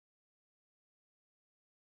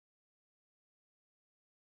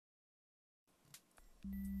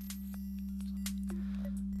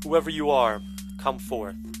Whoever you are, come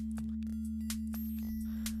forth.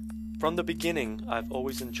 From the beginning, I've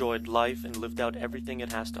always enjoyed life and lived out everything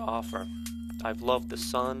it has to offer. I've loved the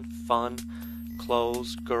sun, fun,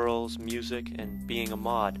 clothes, girls, music, and being a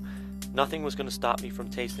mod. Nothing was going to stop me from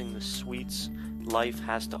tasting the sweets life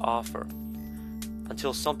has to offer.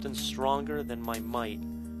 Until something stronger than my might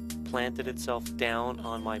planted itself down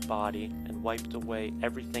on my body and wiped away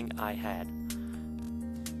everything I had.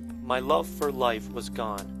 My love for life was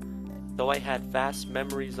gone, though I had vast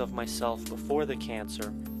memories of myself before the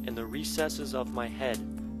cancer. In the recesses of my head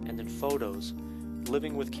and in photos,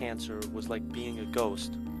 living with cancer was like being a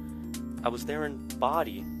ghost. I was there in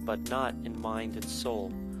body, but not in mind and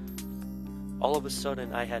soul. All of a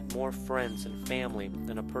sudden, I had more friends and family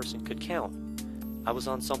than a person could count. I was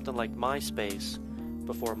on something like MySpace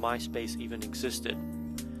before MySpace even existed.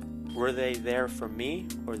 Were they there for me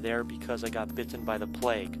or there because I got bitten by the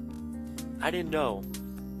plague? I didn't know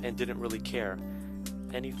and didn't really care.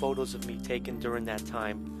 Any photos of me taken during that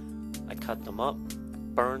time, I cut them up,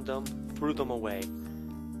 burned them, threw them away.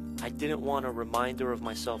 I didn't want a reminder of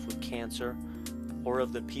myself with cancer or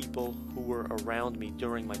of the people who were around me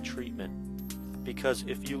during my treatment. Because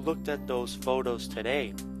if you looked at those photos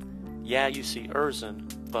today, yeah, you see Erzen,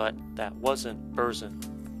 but that wasn't Erzen.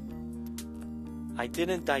 I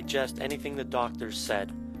didn't digest anything the doctors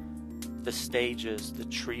said. The stages, the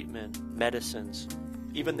treatment, medicines,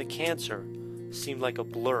 even the cancer seemed like a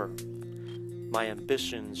blur. My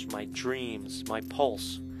ambitions, my dreams, my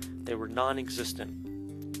pulse, they were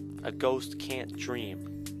non-existent. A ghost can't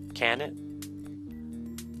dream, can it?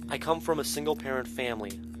 I come from a single-parent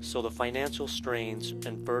family, so the financial strains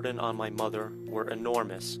and burden on my mother were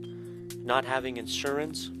enormous. Not having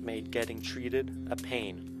insurance made getting treated a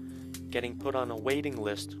pain. Getting put on a waiting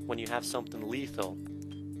list when you have something lethal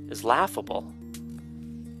is laughable.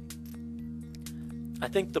 I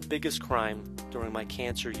think the biggest crime during my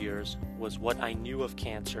cancer years was what I knew of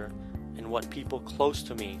cancer and what people close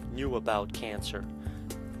to me knew about cancer.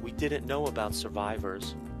 We didn't know about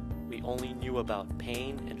survivors. We only knew about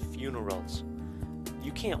pain and funerals.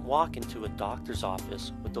 You can't walk into a doctor's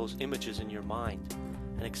office with those images in your mind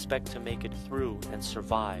and expect to make it through and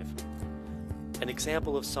survive. An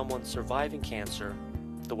example of someone surviving cancer,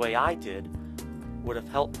 the way I did, would have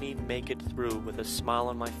helped me make it through with a smile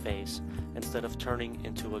on my face instead of turning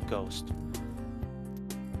into a ghost.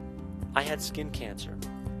 I had skin cancer,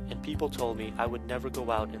 and people told me I would never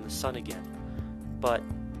go out in the sun again. But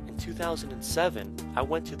in 2007, I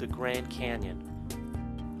went to the Grand Canyon.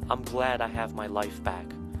 I'm glad I have my life back.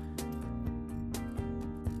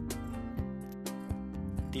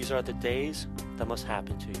 These are the days that must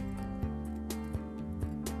happen to you.